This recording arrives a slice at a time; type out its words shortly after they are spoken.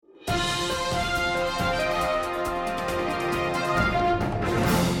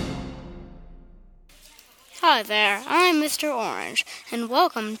Hi there, I'm Mr. Orange, and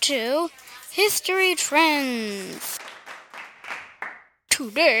welcome to History Trends.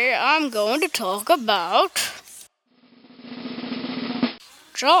 Today I'm going to talk about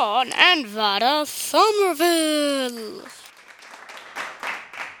John and Vada Somerville.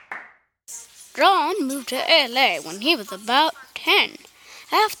 John moved to LA when he was about 10.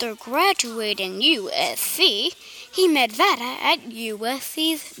 After graduating USC, he met Vada at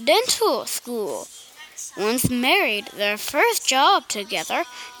USC's dental school. Once married, their first job together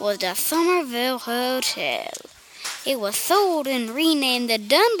was the Somerville Hotel. It was sold and renamed the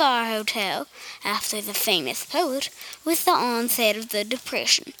Dunbar Hotel after the famous poet with the onset of the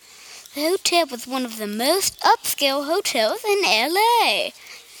Depression. The hotel was one of the most upscale hotels in LA.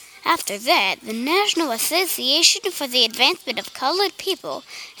 After that, the National Association for the Advancement of Colored People,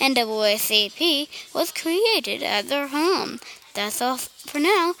 NAACP, was created at their home. That's all for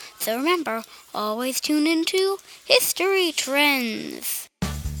now, so remember, always tune into History Trends.